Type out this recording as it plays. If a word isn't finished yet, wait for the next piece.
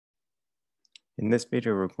In this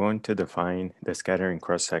video, we're going to define the scattering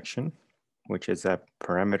cross-section, which is a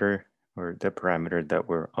parameter or the parameter that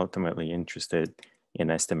we're ultimately interested in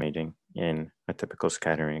estimating in a typical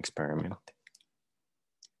scattering experiment.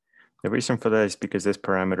 The reason for that is because this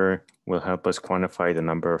parameter will help us quantify the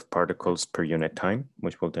number of particles per unit time,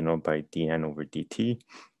 which we'll denote by dn over dt,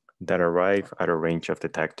 that arrive at a range of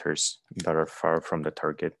detectors that are far from the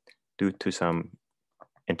target due to some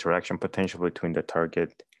interaction potential between the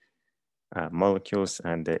target molecules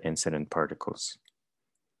and the incident particles.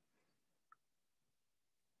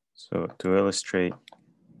 So to illustrate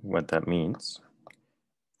what that means,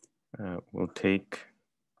 we'll take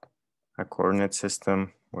a coordinate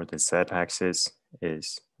system where the z-axis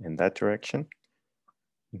is in that direction.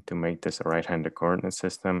 And to make this a right-handed coordinate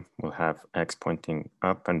system, we'll have x pointing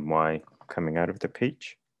up and y coming out of the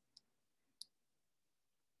page.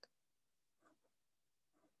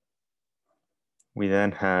 We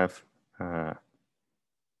then have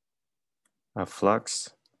a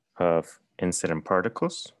flux of incident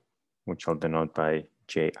particles, which I'll denote by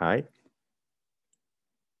Ji,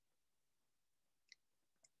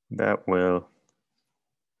 that will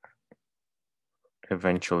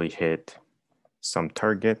eventually hit some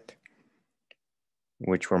target,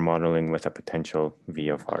 which we're modeling with a potential V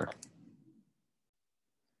of R.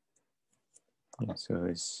 And so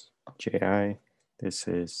it's Ji, this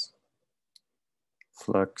is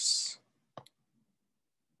flux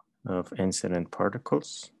of incident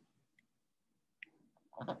particles.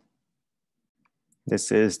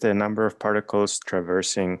 This is the number of particles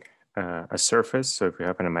traversing a surface. So if we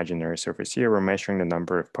have an imaginary surface here, we're measuring the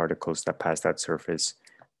number of particles that pass that surface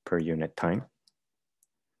per unit time.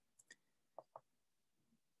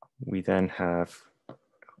 We then have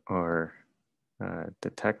our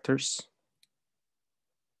detectors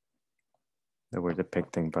that we're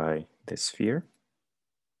depicting by the sphere.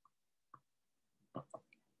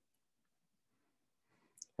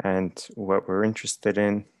 And what we're interested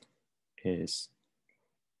in is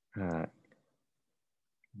the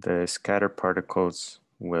scattered particles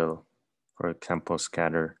will, for example,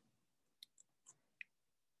 scatter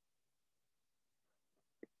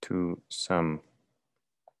to some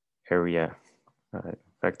area,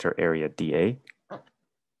 vector area dA.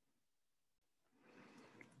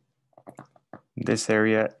 This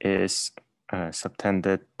area is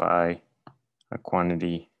subtended by a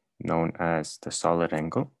quantity known as the solid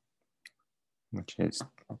angle, which is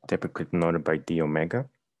typically denoted by d omega.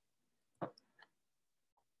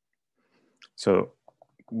 So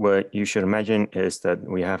what you should imagine is that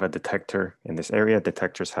we have a detector in this area.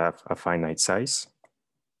 Detectors have a finite size,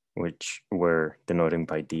 which we're denoting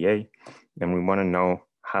by dA. And we want to know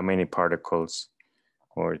how many particles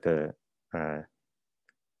or the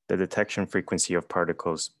detection frequency of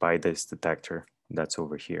particles by this detector that's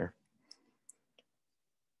over here.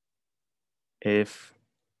 If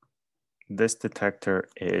this detector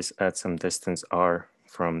is at some distance r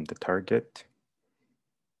from the target,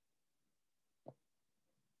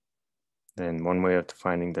 then one way of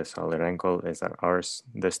defining the solid angle is that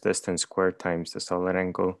this distance squared times the solid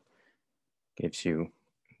angle gives you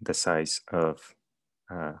the size of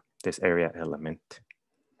this area element.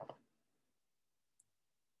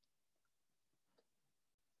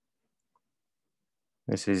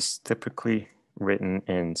 This is typically written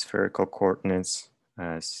in spherical coordinates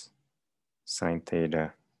as sine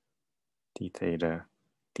theta, d theta,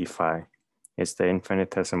 d phi. It's the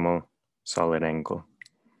infinitesimal solid angle.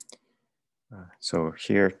 So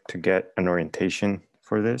here, to get an orientation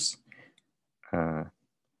for this,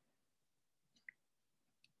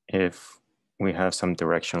 if we have some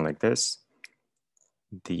direction like this,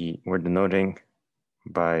 we're denoting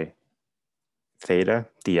by theta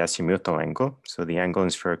the azimuthal angle, so the angle in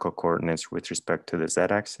spherical coordinates with respect to the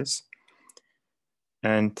z-axis.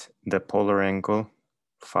 And the polar angle,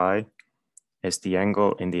 phi, is the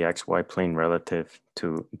angle in the xy plane relative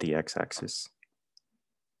to the x-axis.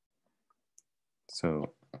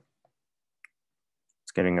 So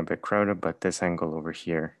it's getting a bit crowded, but this angle over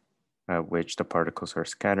here, at which the particles are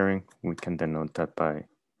scattering, we can denote that by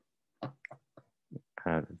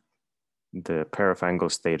the pair of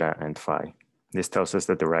angles theta and phi. This tells us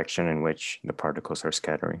the direction in which the particles are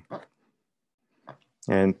scattering.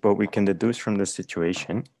 And what we can deduce from this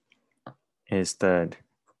situation is that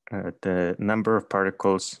the number of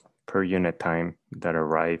particles per unit time that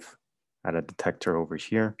arrive at a detector over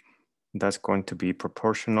here, that's going to be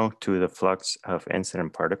proportional to the flux of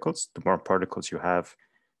incident particles. The more particles you have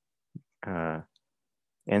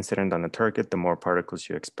incident on the target, the more particles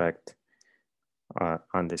you expect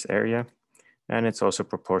on this area. And it's also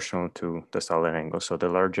proportional to the solid angle. So the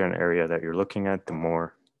larger an area that you're looking at, the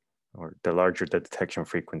more or the larger the detection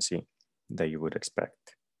frequency that you would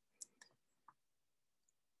expect.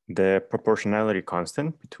 The proportionality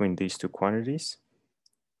constant between these two quantities,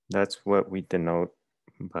 that's what we denote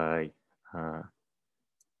by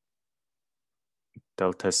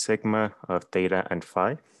delta sigma of theta and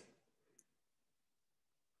phi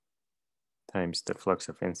times the flux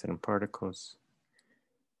of incident particles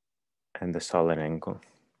and the solid angle.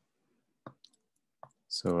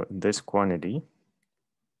 So this quantity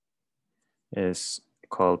is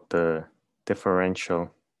called the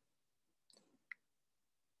differential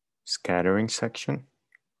scattering section.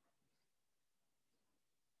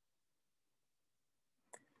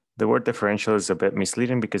 The word differential is a bit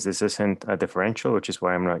misleading because this isn't a differential, which is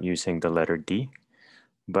why I'm not using the letter D,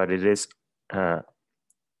 but it is a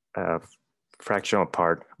fractional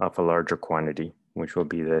part of a larger quantity, which will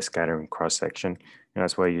be the scattering cross-section. And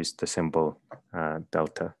that's why I use the symbol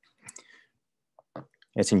delta.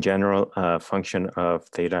 It's in general a function of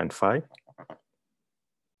theta and phi.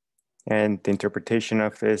 And the interpretation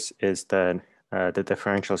of this is that the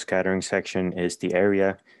differential scattering section is the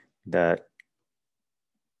area that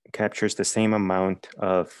captures the same amount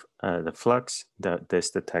of the flux that this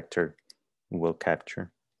detector will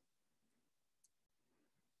capture.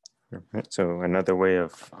 So another way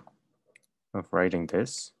of writing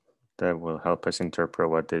this that will help us interpret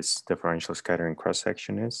what this differential scattering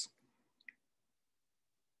cross-section is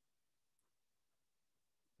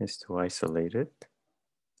to isolate it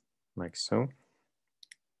like so.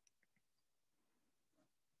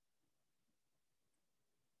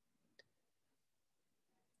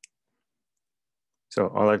 So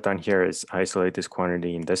all I've done here is isolate this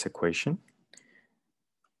quantity in this equation.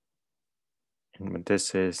 And what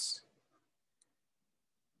this is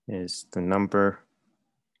the number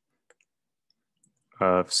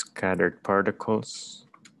of scattered particles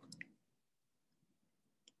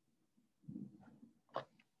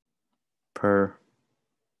per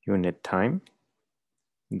unit time.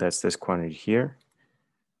 That's this quantity here,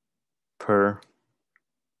 per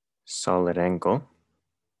solid angle,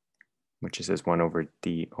 which is this 1 over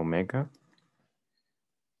d omega,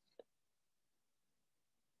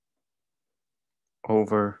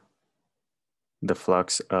 over the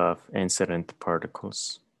flux of incident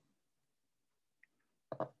particles.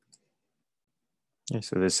 Okay,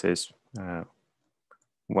 so this is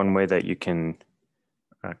one way that you can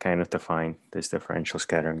kind of define this differential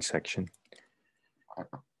scattering section.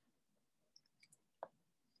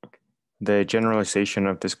 The generalization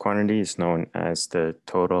of this quantity is known as the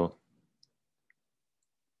total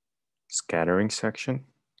scattering section.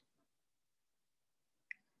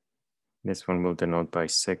 This one will denote by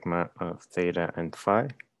sigma of theta and phi.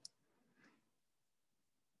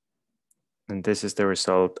 And this is the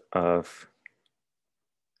result of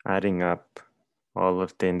adding up all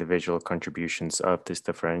of the individual contributions of this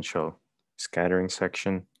differential scattering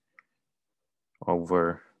section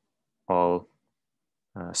over all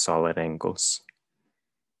solid angles.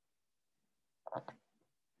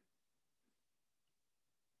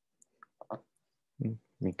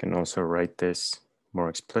 We can also write this more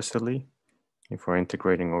explicitly. If we're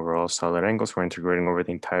integrating over all solid angles, we're integrating over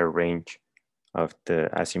the entire range of the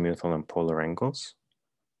azimuthal and polar angles.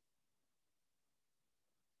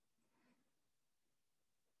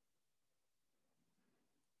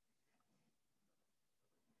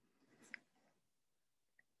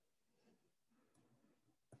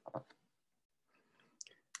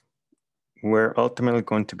 We're ultimately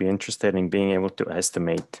going to be interested in being able to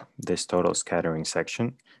estimate this total scattering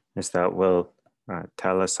section, as that will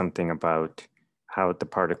tell us something about how the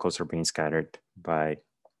particles are being scattered by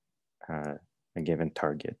a given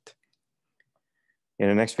target. In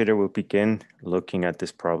the next video, we'll begin looking at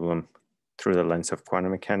this problem through the lens of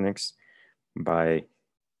quantum mechanics by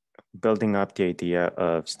building up the idea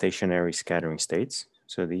of stationary scattering states.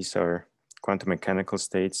 So these are quantum mechanical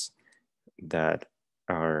states that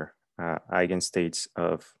are eigenstates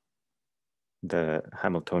of the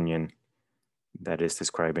Hamiltonian that is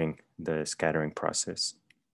describing the scattering process.